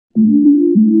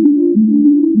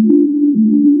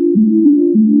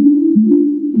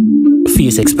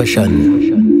This Xpression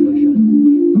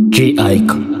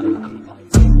jayike.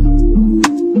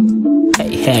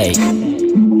 Hey,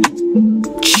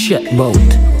 check bout.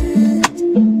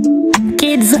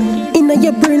 Kids, inna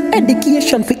your brain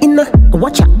education for inna.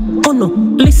 Watch out, oh no,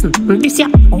 listen, this ya.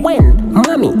 When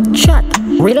mommy chat,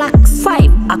 relax,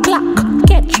 5 o'clock,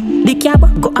 catch the cab,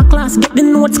 go a class, get the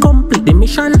notes complete, the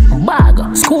mission,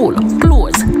 bag, school,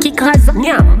 clothes, kickers,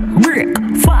 yam, break,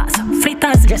 fast,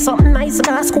 flitters, dress up nice,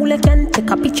 go school you can take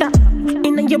a picture.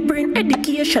 Inna your brain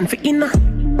education for inna.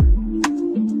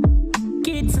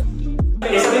 Kids. Miss, we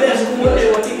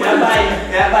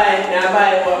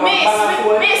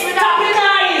talk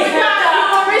nice. We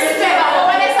talk respect.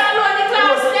 When they start doing the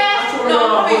class there, no,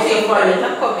 I'm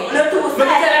coming. No, too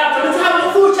fast.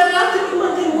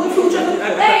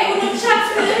 Hey, we don't chat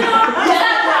to you know.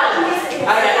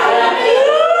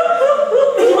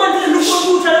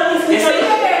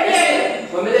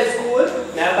 When we left school, I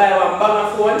buy one bag of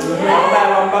phone,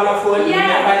 I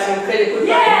buy some credit card,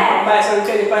 I buy some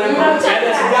credit card, I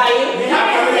just buy it,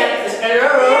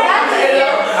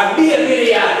 I be a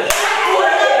million.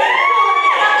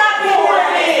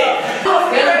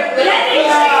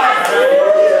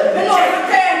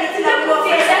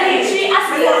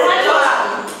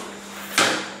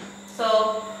 So,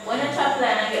 when I chop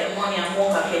line and get the money and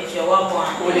walk a picture, what one?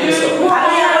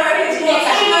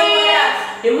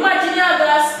 Imagine you go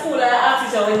to school and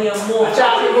ask you when you're more.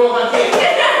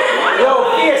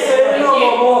 Yo, yes, you know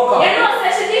about walker. You know,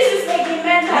 special disrespect in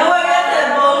mental. No, I got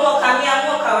to walker. Me and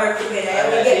walker work together.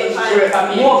 We get the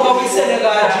money. Walker with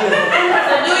Senegal.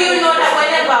 So do you know that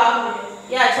whenever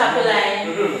you chop a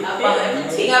line, about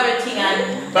everything and picture,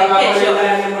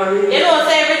 you know, so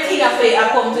everything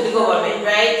I come to the government,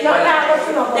 right? No,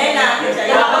 then you have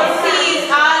to seize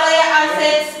all of your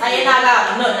assets and you're not going to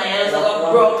have none and you're just going to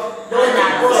broke.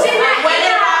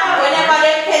 Whenever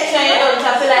they catch you and you don't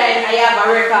chop a line and you have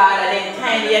a record and then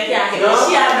time you can't get it.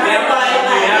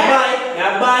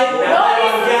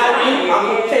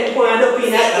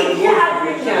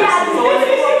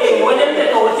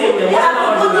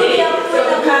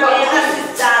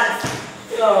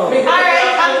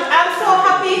 Alright, I'm so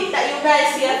happy that you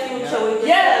guys see a future with this.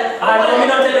 Yeah, I don't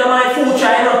tell you my future,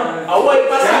 you know. I will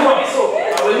pass I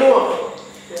will know.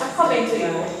 I'm coming to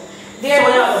you.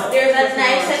 There's a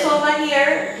nice set over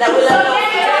here that will allow you.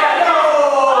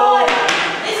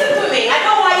 Listen to me. I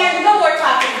don't want you to know we're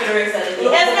talking to the rest of the day.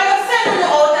 Let's never send you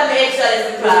out of the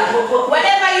extra class.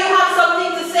 Whenever you have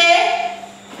something to say,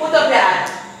 put up your hand.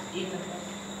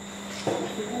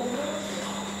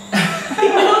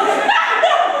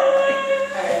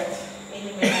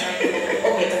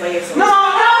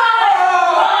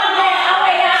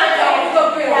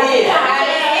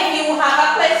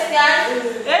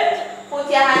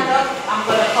 Your hand up, I'm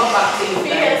going to come back to you.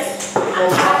 Yes.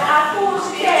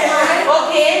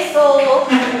 Okay, so.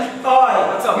 Oh,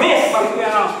 what's up? Miss?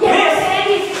 Miss?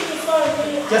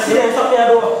 Just see them something I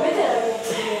do.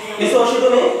 This what she do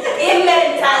me? In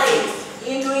mentally.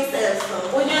 In doing self.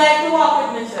 Would you like to walk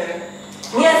with me, sir?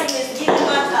 Yes, Miss. Give me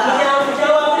my time. Would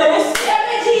you walk with me, Miss?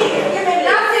 Give me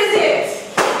that is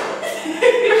it.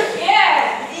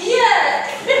 Yeah.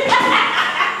 Yeah.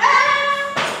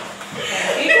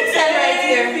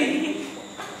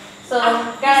 So,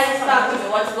 guys, talk to me.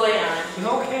 What's going on?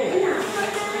 Okay.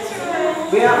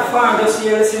 We have fun this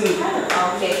year, listen.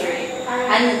 Okay, great.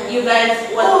 And you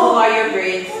guys, how are your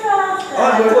grades?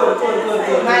 Oh, good.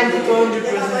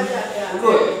 90%.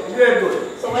 Good. Very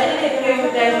good. So, why did I hear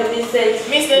you guys with this set?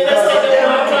 Miss, they just take the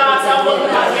one class and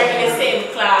one class, they're in the same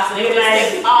class. They just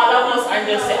take all of us and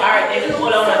just say, alright, then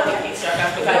all of us take extra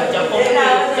class because it's a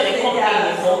company, so they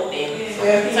complain about them.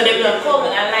 So they're going to come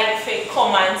and like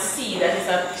come and see that it's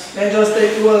a... Then just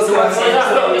take the whole class. They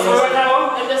just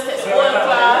take the whole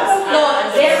class. No,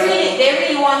 they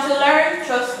really want to learn,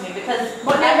 trust me, because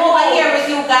I'm over here with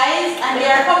you guys and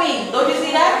they are coming. Don't you see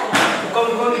that?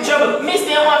 Come in trouble. Miss,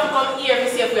 they want to come here to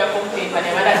see if we are complaining for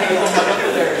them and that's how they come back to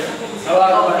learn.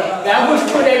 Okay. I wish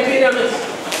to them be them.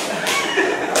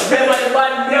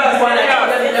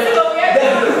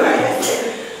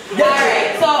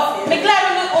 Alright, so I'm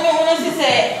glad when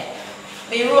say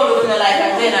me roll with like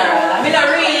a general. I mean I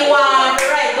really want to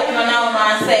write up now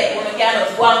and say when I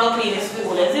cannot go and go clean the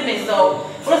school, you see me? So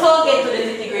let's all get to the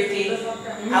nitty-gritty.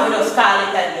 I will just call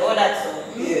it and all that so.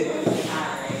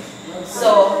 Alright. So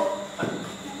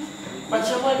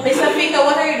Mr. Finger,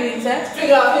 what are you doing, sir?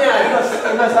 Finger up here,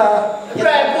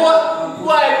 bread,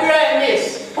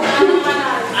 miss. I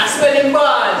smell him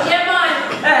bad. Yeah,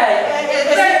 man. Hey,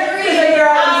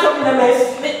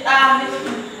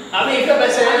 I mean, come and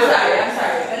say, I'm sorry.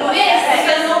 Miss,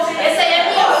 it's a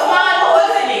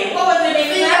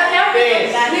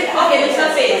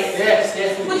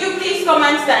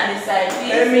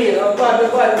mean. I'm part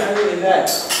of what I'm doing that.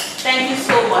 Thank you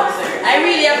so much, sir. I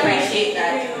really appreciate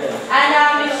that. And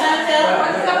Miss Chantel,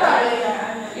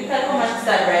 you can come and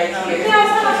stand right here. Come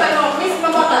and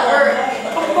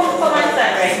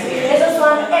stand right here. I just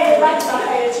want everybody to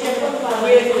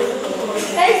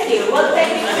Thank you. Well,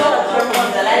 thank you so much for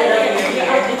coming. I love your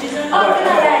hair.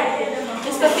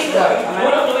 Mr. Finger.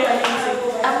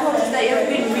 I've noticed that you've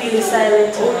been really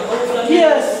silent.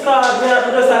 Yes, God, I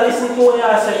just listen to what you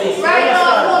say. right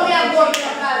now, I'm going to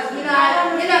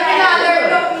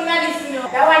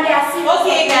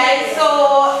Okay, guys, so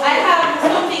I have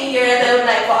something here that I would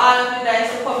like for all of you guys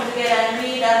to come together and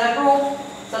read as a group.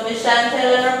 So Miss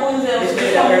Chantel and Rapunzel, will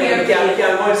come here. You can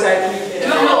go inside.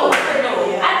 No.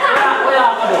 I can't.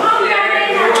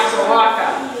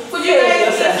 Could you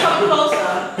guys please come closer?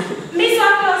 Miss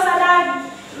one closer, Dad.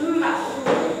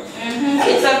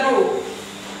 It's a group.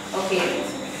 Okay.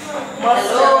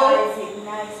 Hello.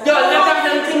 Yo, look at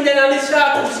them thing then on this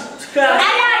shop.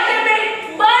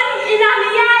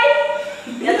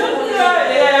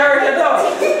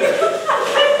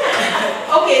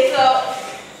 Okay, so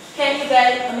can you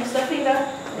guys, Mr. Finger,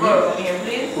 come here,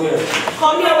 please?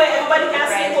 Come here where everybody can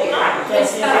see book now.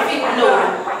 Mr. Finger, no.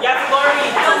 You have to go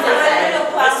read.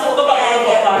 Let's talk about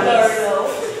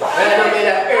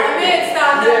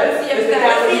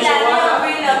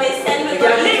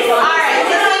Alright,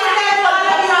 so all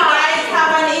of you guys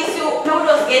have an issue, we'll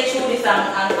just get through this and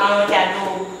we can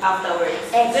do afterwards.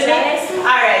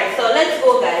 Alright, so let's go,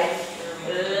 guys.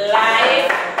 Life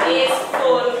is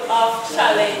full of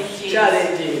challenges.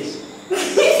 Challenges.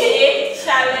 The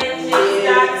challenges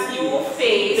that you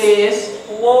face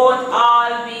won't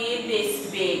all be this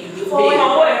big.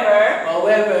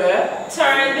 However,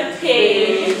 turn the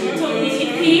page to meet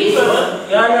people.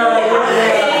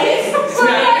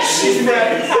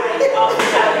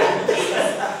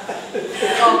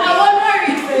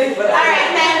 Alright,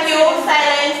 thank you.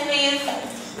 Silence, please.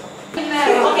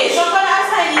 Okay, so I'm gonna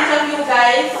assign each of you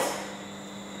guys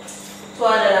to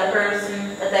another person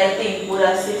that I think would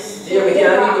assist. Yeah, we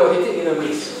can't go hitting in a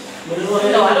mix. No,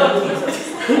 I don't think so.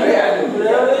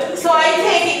 So I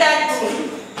take it that.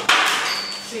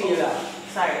 See you later.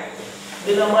 Sorry.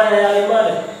 They don't mind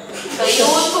money. So you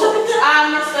would put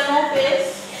Mr.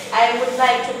 Lopez. I would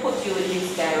like to put you with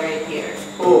this guy right here.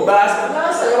 Oh, bastard.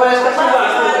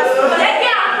 They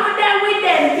can't put them with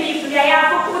them people. They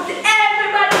have to put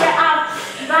everybody up.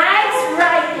 Mine's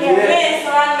right here. Yes,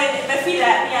 so I feel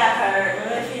like me and her.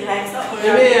 I feel like something.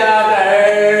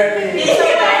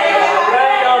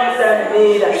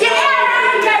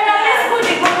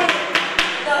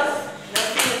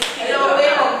 Hello,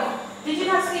 William. Did you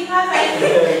not sleep last night?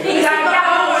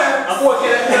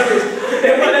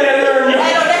 I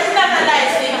know that's not a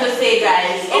nice thing to say,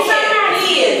 guys. Okay,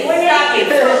 please stop it.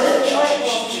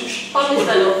 Come,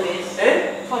 Mr. Lopez.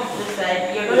 Come to the side.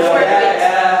 You're going to work with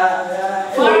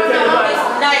this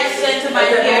nice gentleman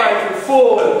here. So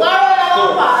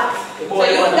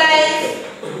you guys.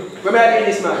 Where may I be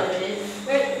this man?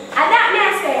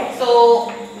 So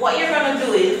what you're gonna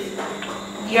do is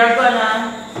you're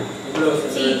gonna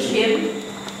teach him.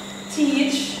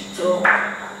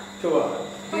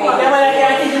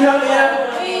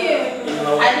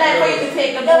 I'd like for you to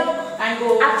take the book and go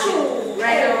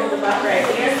right around the back right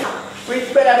here.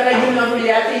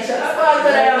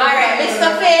 Alright, Mr.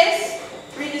 Face,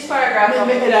 read this paragraph for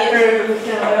me, please.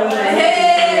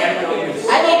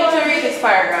 I need you to read this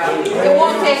paragraph. It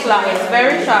won't take long, it's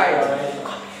very short.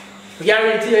 We can't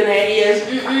read to you in our ears.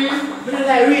 But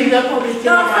I read the public.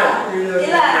 Hello?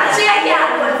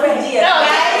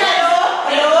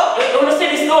 You want to see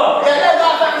this door?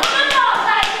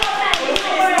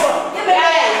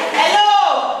 Hello?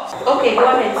 Okay, go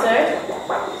ahead, sir.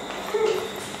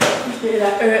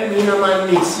 That hurt me, no man,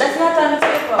 this. That's not on the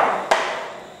paper.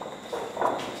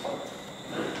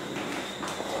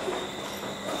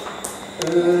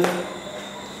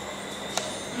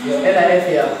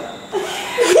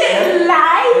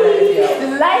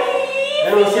 I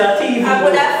don't see a TV. I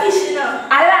put that fish in her.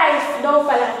 Alive, don't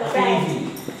fall out the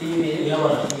TV. Yeah,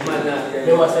 man. Man,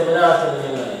 They must have been after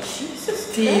the Jesus.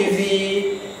 TV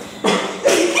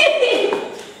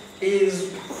is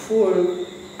full.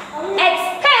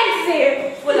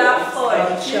 expensive. Full of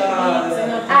fun.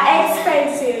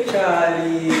 Expensive.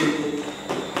 Charlie.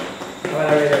 What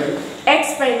are you?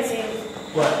 Expensive.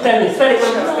 What? Tell me, spell it.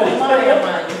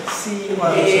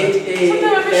 C8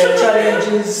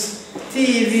 challenges.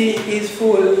 TV is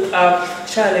full of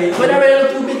challenge. What are you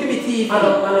too big to be TV? I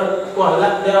don't. What?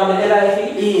 They have the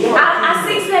LIV? A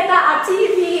 6-letter, a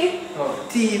TV. Oh,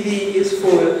 TV is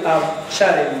full of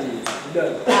challenges.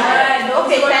 Done.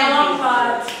 Okay, thank you.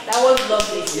 That was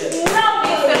lovely. Yes.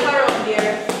 Lovely. step around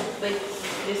there with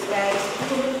this guy.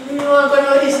 You want to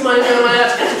know this man now, man,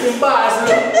 that's catching bars.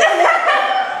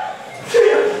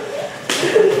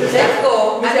 Let's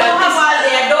go. I don't have all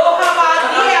day.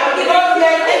 I'm giving you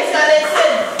an extra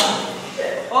lesson.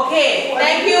 Okay,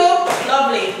 thank you.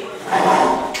 Lovely.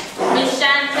 Miss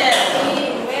Chantel,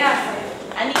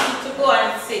 I need you to go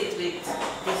and sit with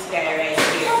this guy right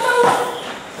here.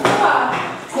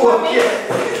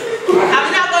 I'm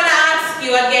not going to ask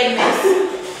you again, miss.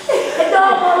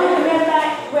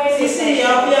 Sisi,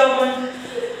 yang punya one.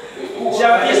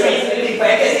 Siapa yang sini di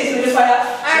fire? Kasi sini di fire.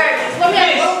 Alright, come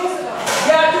here.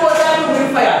 Dia tu orang yang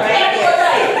di fire. Dia tu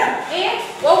orang.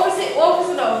 What was it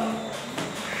on?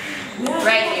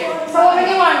 Right here. So what do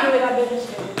you want to do with that business?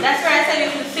 That's where I said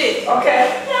you should sit. Okay.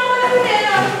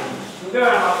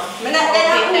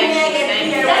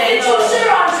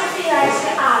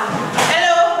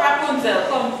 Hello, Rapunzel,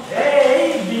 come.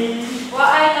 Hey, B.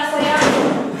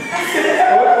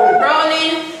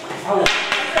 Browning, I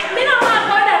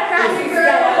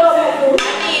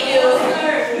need you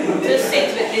to sit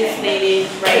with this lady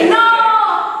right here.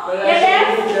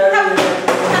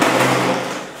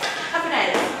 Happy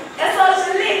night.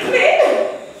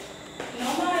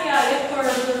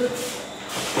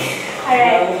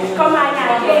 Alright, come on now.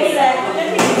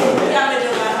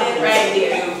 Right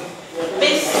here.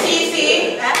 Miss Cece,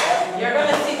 you're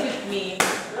gonna sit with me.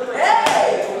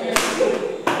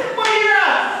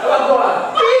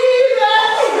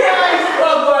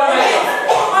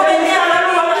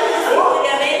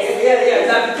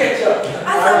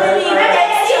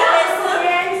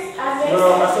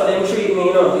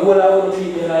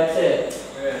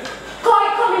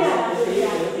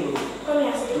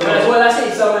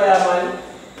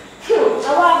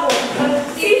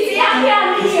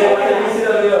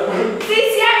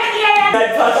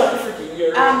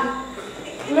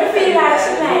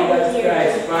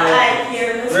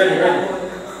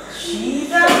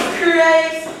 Jesus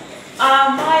Christ.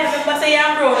 I remember saying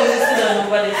I'm brown and this is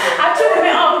what it is. I took me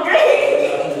hungry.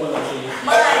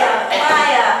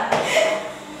 Maya,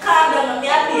 calm down, me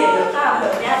happy. You look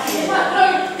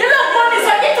funny,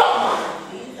 so get up.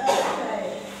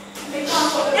 You're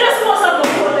not supposed to go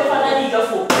for the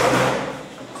food.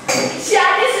 She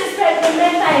had disrespect the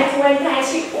many times when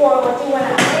she or what you want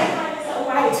to say.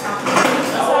 Why it's happening?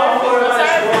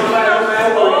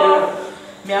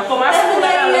 Me I come and school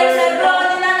and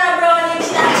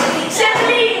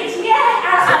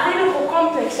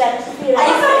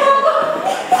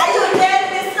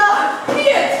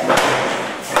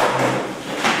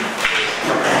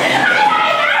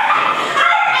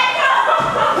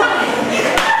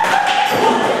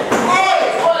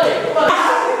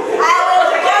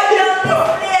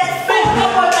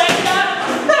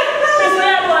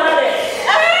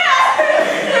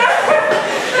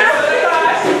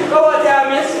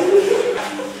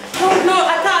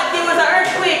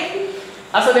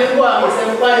So they go out and say,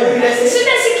 She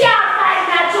can't find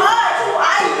that.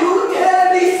 why you tell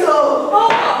me so?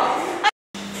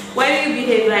 why do you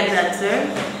behave like that, sir?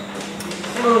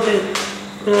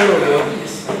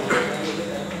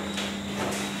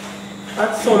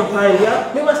 At some point,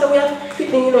 we must have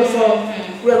picnic, you know,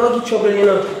 so we are going to get trouble, you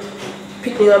know.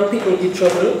 Picnic and picnic get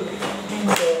trouble. So,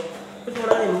 it's one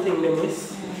of them things, you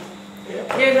miss.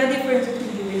 There's a difference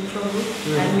between giving trouble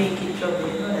and making trouble,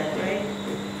 you know that, right?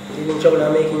 Giving trouble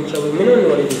and making trouble, we don't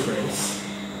know the difference.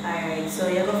 Alright, so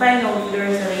you're going to find out the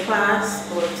rest of the class,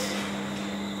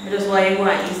 but that's why you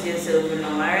want to ease yourself for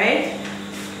now, alright?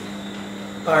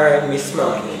 Alright, Miss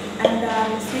Mark.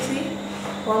 And Sissy,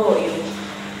 what about you?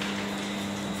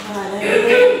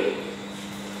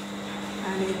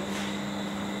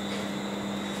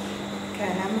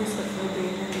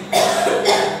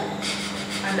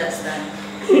 Understand.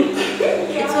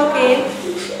 It's okay.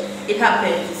 It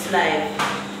happens. It's life.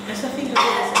 There's nothing to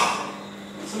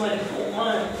do. Somebody put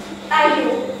one. Thank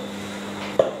you.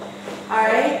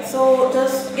 Alright, so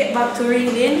just get back to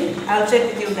reading. I'll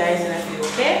check with you guys in a few,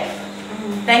 okay?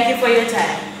 Thank you for your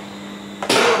time.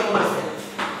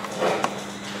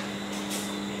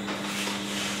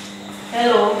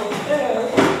 Hello.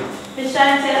 Miss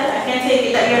Chantel, I can take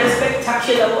it that you're a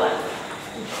spectacular one.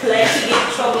 Like to get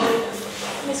in trouble.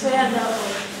 Miss, we have no.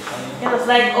 It was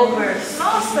like outbursts.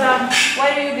 No, sir.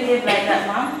 Why do you behave like that,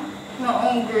 ma'am? No,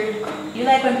 hungry. You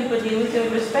like when people deal with you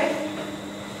with respect?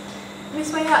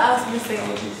 Miss, why you ask me say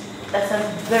That's a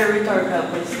very rhetorical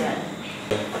question.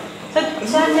 So,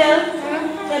 Chantel,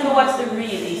 tell me what's the real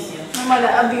issue? my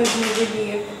mother abused me with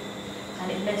you.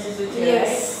 And it messes with you, Yes.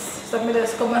 right? So I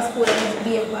just come to school and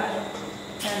misbehave bad.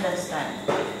 I understand.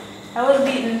 I was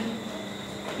beaten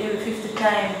maybe 50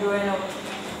 times growing up.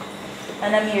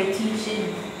 and I'm here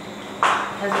teaching.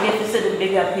 As we get to see the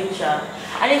bigger picture.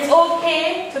 And it's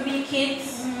okay to be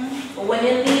kids, but when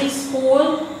you leave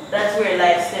school, that's where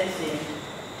life steps in.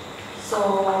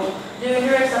 So during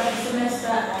the rest of the semester,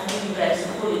 I need you guys to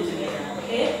pull it together,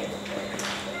 okay?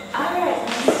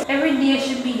 Alright. Every day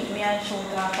she beat me and shout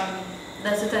off at me.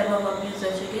 That's the type of abuse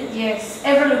that you get? Yes,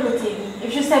 every little thing.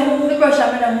 If she say move the brush,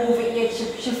 I'm gonna move it yet.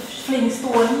 She fling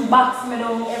stone, box me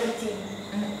down, everything.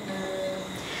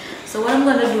 So what I'm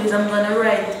gonna do is I'm gonna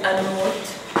write a note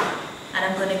and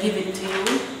I'm gonna give it to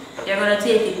you. You're gonna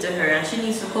take it to her and she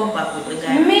needs to come back with the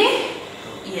guy. Me?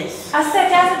 Yes. I said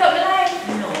I set up the life.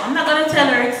 No, I'm not gonna tell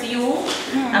her it's you.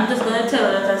 I'm just gonna tell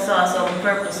her that I saw some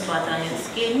purple spot on your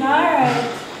skin.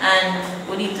 Alright. And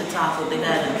we need to talk with the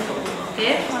guy that comes,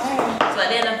 okay? Alright. So at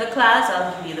the end of the class,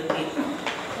 I'll give you the paper.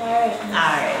 Alright.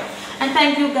 Alright. And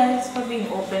thank you guys for being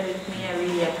open with me. I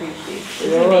really appreciate it.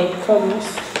 You're welcome.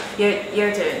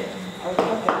 Your turn.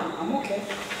 Okay, I'm okay.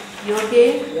 You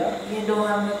okay? Yeah. You don't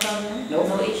have no problem? No.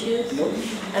 No issues? No.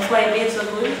 That's why it made so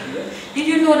good? Yeah. Did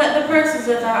you know that the persons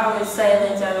that are always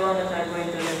silent are the ones that are going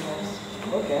through the most?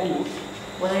 Okay, I know.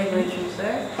 What are you going through,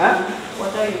 sir? Huh?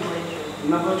 What are you going through?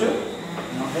 Not going to?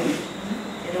 Nothing.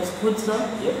 It was good stuff?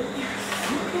 Yep.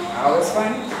 I was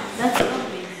fine. That's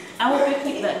lovely. I hope you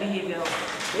keep that behavior up.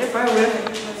 Yep, I will.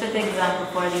 Set the example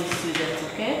for these students,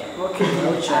 okay? Okay,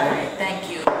 I'll try. Alright, thank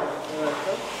you.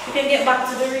 You can get back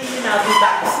to the reading. I'll be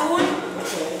back soon.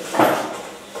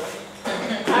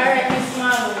 Alright, Miss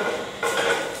Marvel.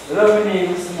 Love you,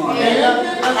 Miss Mark. I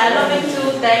love you too.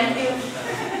 Thank you.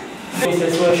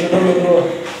 Mrs. Worship, let me go.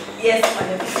 Yes,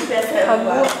 madam.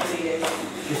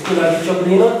 You still have the trouble,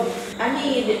 you know? I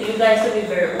need you guys to be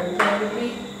very open with me.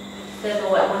 Tell me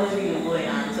what is really going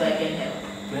on so I can help.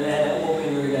 When I had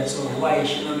open with that song, why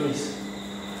she not miss?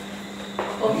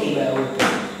 Okay.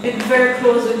 Be very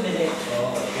close with me then.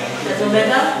 Oh, okay. That's all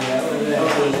better? Yeah,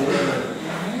 okay.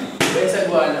 Better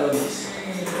go and know this.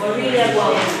 What really I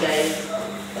want with you guys?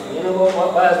 You know what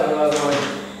bars I was going?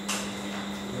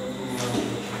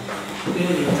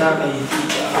 Really, talking to your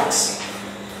teacher asks.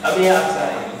 I'll be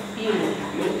outside. You.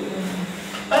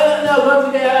 I don't know,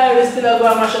 but I still have to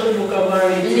mash up the book of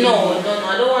already. No,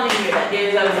 I don't want to hear that.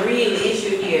 There's a real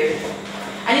issue here.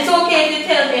 And it's okay if you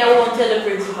tell me, I won't tell the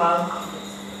principal.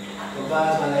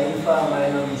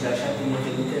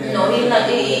 No, he's not,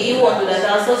 he won't do that.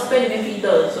 I'll suspend him if he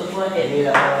does, so go ahead.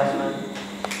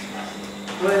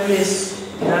 Well, miss,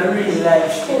 I really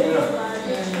like school, you know.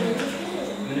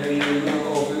 I really know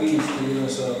how to read school, you know,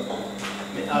 so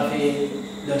I have to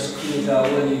just create a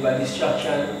whole heap of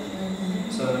distraction.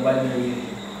 So nobody really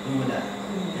know that.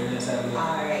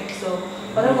 Alright, so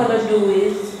what I'm going to do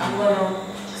is, I'm going to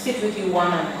sit with you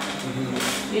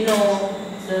one-on-one. You know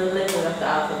the letter of the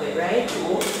alphabet, right?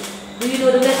 Do you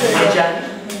know the letter?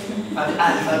 Of the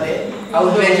alphabet? How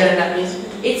would mention that means?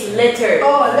 It's letter.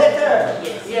 Oh, letter!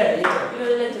 Yes. Yeah, letter. You know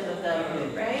the letters of the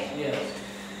alphabet, right? Yes.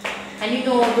 And you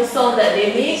know the sound that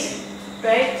they make,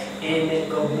 right? And then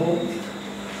go boom.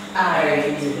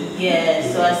 Alright,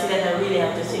 yes, so I see that I really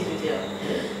have to sit with you.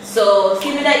 So,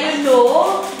 see me that you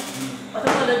know, what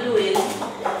I'm going to do is,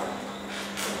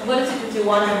 I'm going to sit with you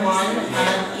one-on-one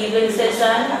and evening session,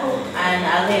 and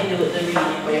I'll help you with the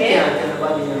reading, okay? You can't tell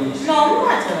nobody the reason. No, I'm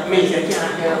not telling You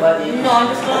can't tell nobody. No, I'm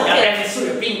just going to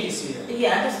tell Pinky sweet.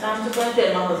 Yeah, I'm just going to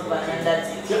tell my husband, and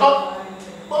that's it. Oh,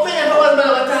 but me never was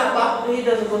going to talk about. He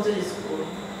doesn't go to the school.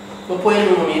 But when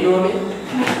you know me?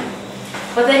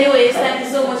 But anyways, thank you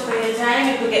so much for your time.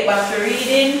 If we get back to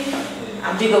reading,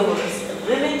 I'm big up on myself.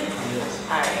 Really? Yes.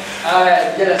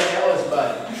 Alright. Jealous, that was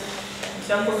bad.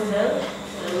 Champozel,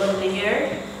 the lovely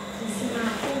hair.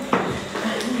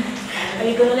 Are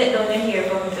you going to let down your hair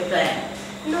for me to climb?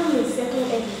 No, Miss, I don't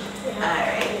edit.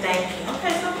 Alright, thank you.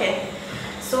 Okay, it's okay.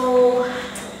 So,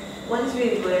 what is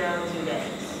really going on with you guys?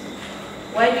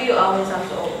 Why do you always have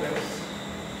to outburst?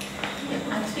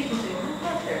 I'm speaking to you, my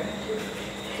father.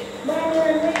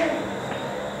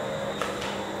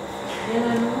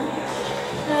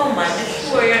 No, man, just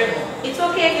sure you're. It's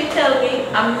okay if you tell me.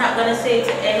 I'm not gonna say it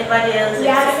to anybody else.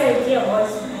 Yeah, I said it was.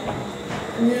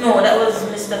 No, that was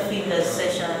Mr. Fielder's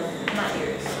session, not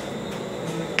yours.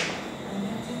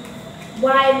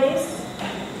 Why, Miss?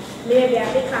 Maybe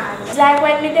because it's like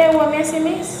when me there want me see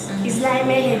Miss, it's like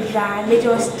my head dry. Me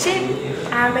just chip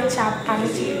and me chop and me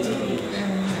chip.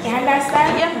 You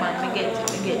understand? Yeah, man, we get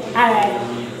it.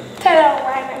 Alright. Tell her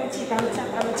why I'm chip and chop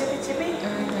and me chippy.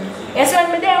 Yes,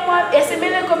 when me there want, yes, me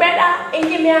look better and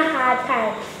give me a hard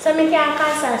time, so me can't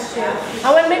concentrate.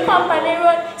 And when me come on the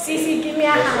road, CC give me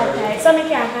a hard time, so me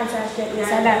can't concentrate. Yes,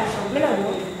 and that's me no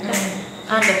know.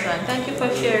 Understand. Thank you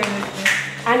for sharing with me.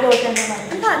 I don't tell nobody.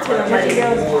 I'm not telling nobody.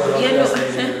 You know.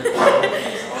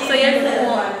 So you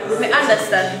know, me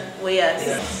understand what you're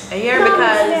saying. Here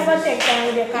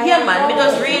because yeah man, we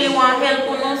just really want help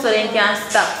you so they can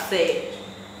stop say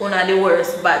one of the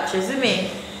worst batches, you mean?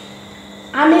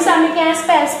 And Miss Amy can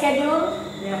spell schedule?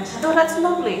 Yeah. No, that's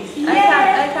lovely.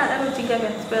 Yeah. I don't think I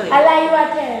can spell it. I like you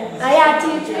at tell. I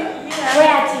teach you. Yeah.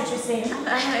 Where I teach you say?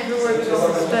 I know every word we go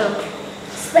to spell.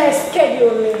 Spell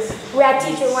schedule means we are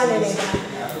teaching one of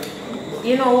them.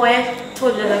 You know why I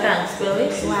told you that I can't spell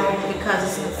it? Why?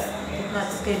 Because it's not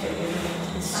schedule.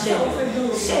 It's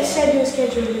schedule.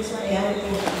 Schedule is what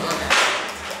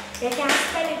you can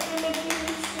spell it for me,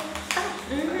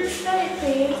 please. Spell it,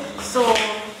 please. So,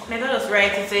 maybe I'll just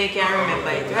write it so you can remember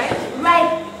it, right?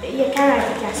 Right. You can write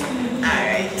it, yes.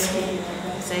 Alright.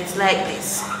 So it's like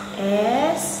this.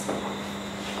 S.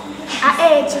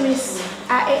 A H, miss.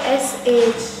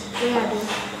 A-S-H.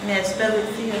 Yeah, May I spell it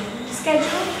for you?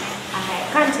 schedule.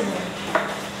 Alright, continue.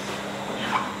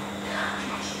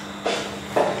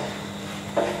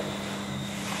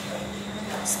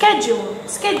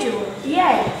 Schedule.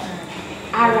 Yeah.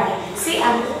 Alright. See,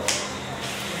 I'm.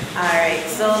 Alright,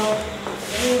 so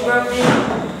you brought me.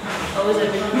 How was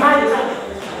it? My.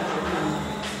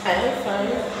 I'm fine.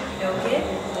 You okay?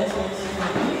 Yes,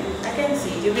 I can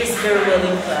see you did very well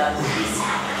in class.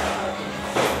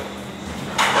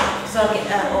 So okay,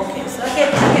 so I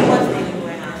get what's really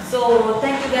going on. So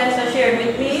thank you guys for sharing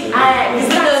with me. Alright, If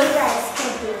Miss you Nancy, just-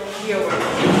 schedule. You're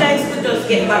welcome. You guys could just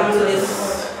get back to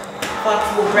this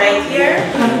hot book right here.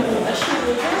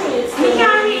 We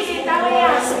can read it that way,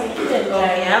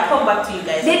 Okay, I'll come back to you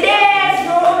guys. The days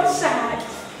grow short,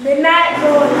 the night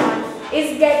grow long.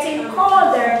 It's getting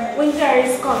colder, winter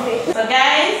is coming. So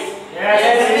guys,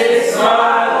 Yes,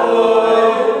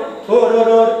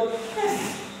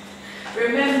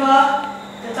 remember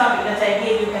the topic that I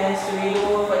gave you guys to read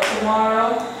over for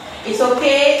tomorrow. It's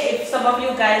okay if some of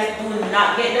you guys do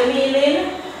not get the meal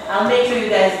in. I'll make sure you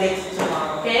guys get it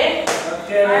tomorrow, okay?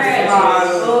 Okay, Alright.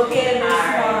 Okay, Miss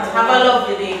Alright. Mom. Have a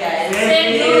lovely day, guys.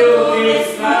 Thank you, Miss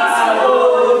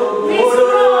Miss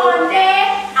Monday,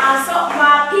 I saw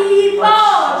my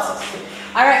people.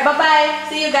 Alright, bye-bye.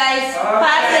 See you guys.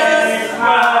 Parties. Miss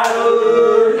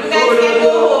You guys can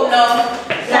go home now.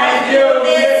 Thank you,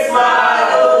 Miss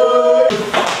Marlowe.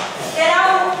 And I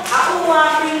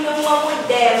want to bring them up with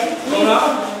them.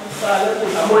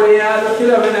 I'm only here to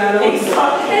kill them and And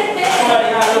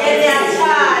they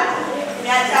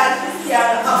are charged to stay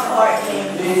on the apartment.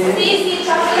 Please,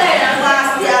 chocolate.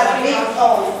 Last year, big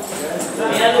house.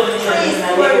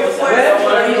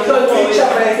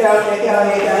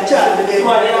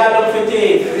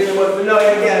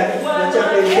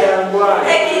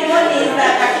 Taking money is not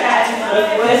a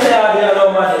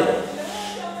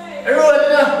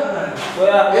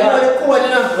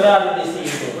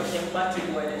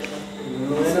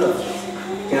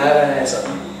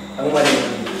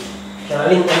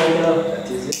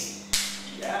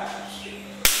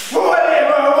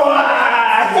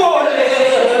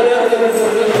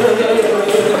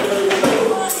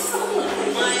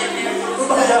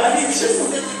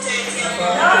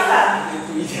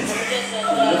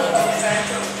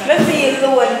Let's see you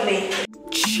lonely.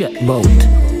 Chat about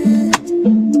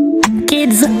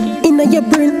kids in your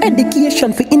brain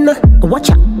education for inna watch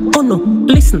ya. Oh no,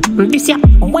 listen, this ya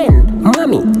when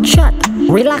mommy chat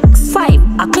relax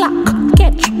 5 o'clock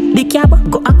catch the cab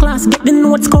go a class get the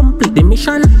notes complete the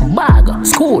mission bag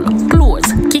school clothes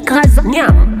kickers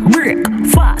nyam break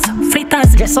fast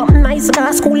flitters dress up nice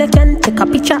go school you can take a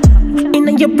picture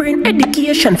inna your brain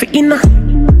education for inna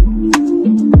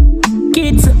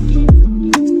kids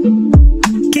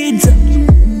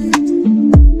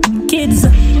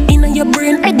in your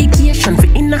brain education for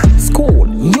inna school,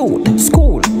 youth,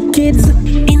 school, kids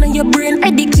in your brain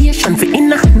education for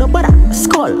inna no bother,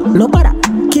 skull, no bother,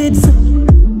 kids.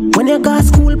 When you go to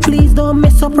school, please don't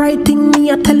mess up writing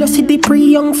me. I tell you, see the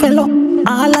pre-young fellow.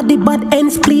 All of the bad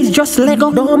ends, please just let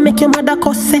go. Don't make your mother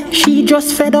cuss say she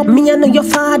just fed up. Me I know your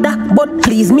father, but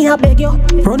please me I beg you.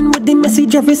 Run with the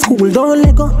message every school, don't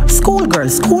let go. School girl,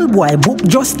 school boy, book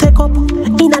just take up.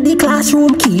 In the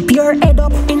classroom, keep your head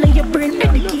up. In your brain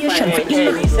education for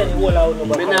inna.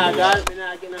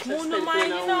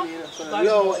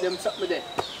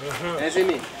 You see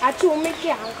me? I told me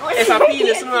can't. If a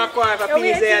penis no acquire, if a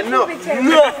penis there, no.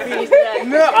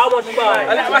 No. How much buy?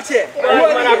 I like watch it.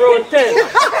 Man around 10.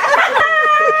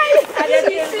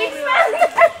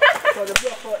 For the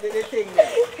block out the thing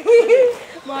there.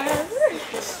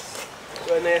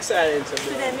 You're nice silence.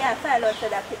 Today, I find out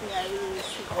that put me a really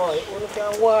sick. Oh, you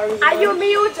can worry. Are you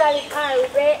me usually carry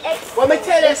What me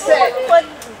tell you, say?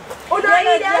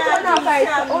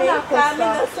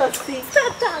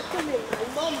 Stop talking to me.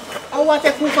 I want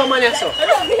to cook for money, so.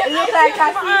 You look like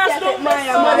a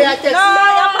Somebody text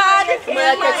me.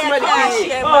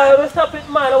 Oh, stop it,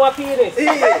 man. I want penis. I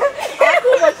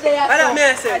don't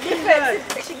know, sir.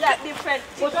 She got different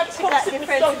situations.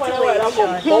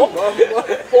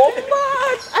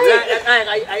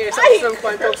 I some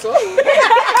point also.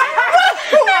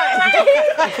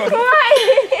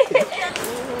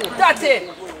 That's it.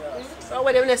 So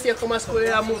when they say come to school,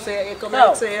 they move say you come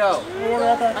and say yo.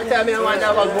 I tell me I want to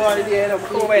have a goal there,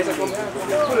 come over so come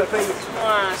pull up face.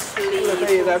 Ah, sleep. Pull up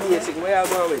face are basic. Where you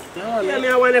going with? Yeah, me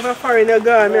I want if a foreigner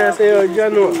girl, me I say yo,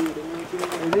 John no.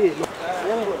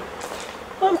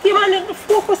 Come keep on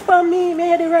focus on me.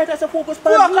 Me the right as a focus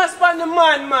on me. Focus on the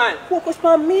man. Focus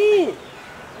on me.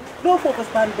 Don't focus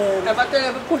on them. If I tell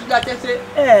you to push that, you say,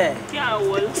 eh. Can't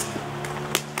hold.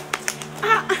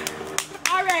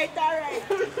 Alright.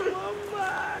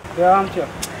 Yeah, I'm sure.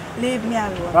 Leave me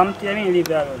alone. I'm telling you, leave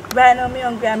that alone. Right now, I'm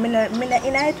hungry. I'm not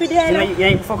in it today. You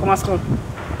ain't before come to school?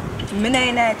 I'm not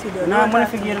in it today. No, I'm going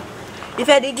to forget. If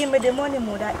I did give me the money,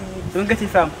 more that need. Don't get it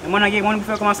from. I'm going to get money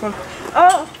before come to school.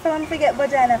 Oh, from forget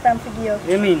vagina, from forgive.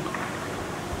 You mean?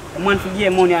 I'm going to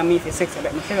forget money and me for sex. I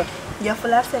bet me figure. You're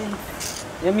full of sense.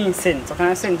 You mean sense? So can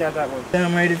I send that about?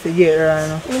 I'm ready to get right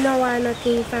now. You know why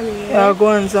nothing from you. Yeah, go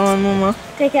on, someone, mama.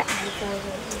 Take your eyes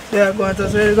off. Yeah, go on, so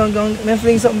you're going to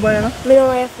fling something for you, no? Me know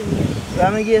why you fling it. So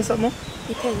I'm going to get something?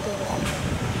 You can do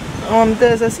it.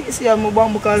 There's a CC on my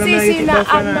bamboo call. CC not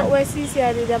have not where CC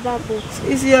I did a bamboo.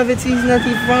 CC have it, CC not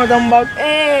even from them bag.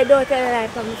 Hey, don't tell a lie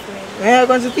from my friend. Yeah,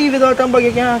 because the TV don't come back,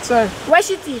 you can ask her. What's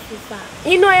your TV for?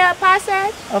 You know your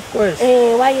password? Of course.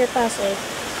 Hey, why your password?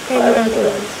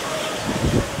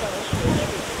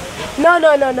 No,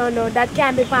 that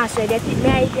can't be password. You think me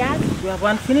idiot? We have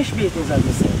unfinished business, as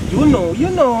you said. You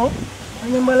know.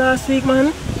 Remember last week,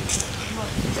 man?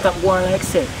 Stop going like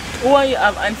said. Who are you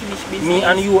have unfinished business? Me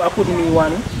and you, I put me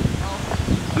one.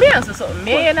 Me answer something.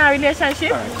 Me in a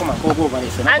relationship? Alright, come on, go over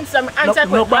this. Answer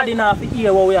Nobody now have to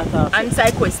hear what we are talking.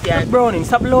 Answer question. Browning,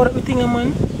 stop load up with thing,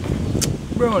 man.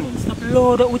 Browning, stop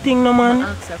load up with thing, man.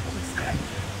 Answer question.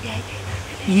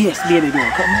 Yes, baby, go.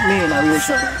 Come on, man.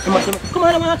 Come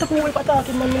on, I'm not talking about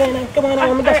talking, man. Come on,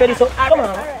 I'm just ready, so. Come on,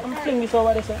 I'm flinging this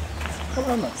over there, so. Come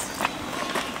on, man.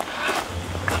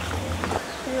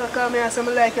 You know, come here,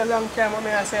 something like a long time,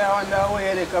 I say, I wonder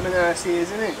where they come in and see,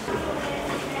 isn't it?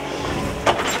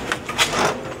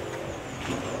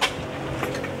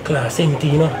 Class empty,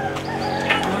 you know.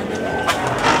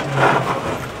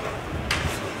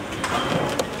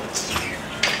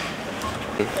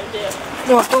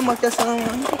 No, come back to some.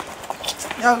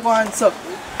 You're going so.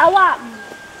 I want.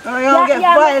 No, you don't get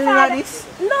violent at this.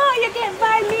 No, you get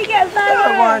violent, me get violent.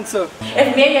 You're going so.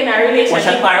 If me in a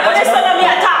relationship, listen to me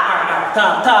talk.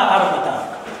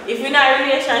 Talk. If you're in a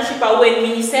relationship, when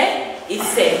me say, it's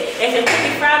said. If you take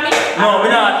it from me, No,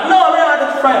 we're not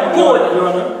from you. Good.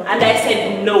 And I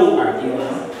said no.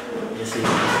 You see.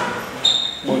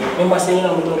 But remember saying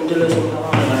I'm going to tell us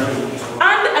And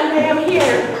I am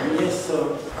here. Yes, sir.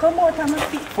 Come out and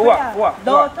speak. What?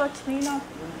 Don't touch me, no.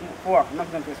 What?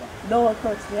 Nothing to say. Don't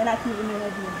touch me. You're not even in a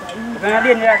deal. If you're not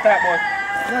doing that, talk about.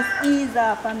 Just ease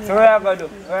off on me. So what are you going to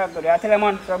do? I tell a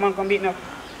man, so a man come beat me up.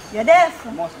 You're deaf.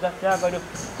 Most of that, what are you going to do?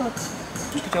 Touch.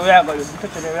 You touch it, what are you going to do? You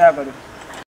touch it, what are you going to do?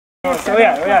 So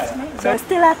yeah. So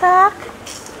still attack?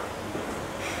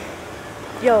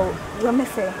 Yo, what me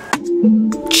say?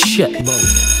 Shut up.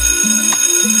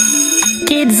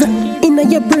 Kids, inna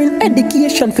your brain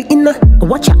education for inna.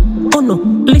 Watch out, oh no,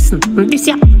 listen, this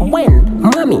ya. When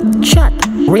mommy chat,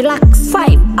 relax,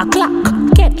 5 o'clock,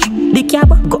 catch the cab,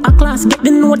 go a class, get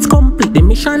the notes complete, the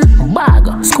mission,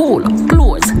 bag, school,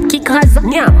 clothes, kickers,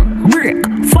 nyam, break,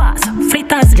 fast,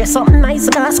 flitters, dress up nice,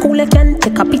 go school you can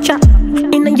take a picture.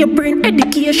 Inna your brain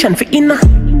education for inna.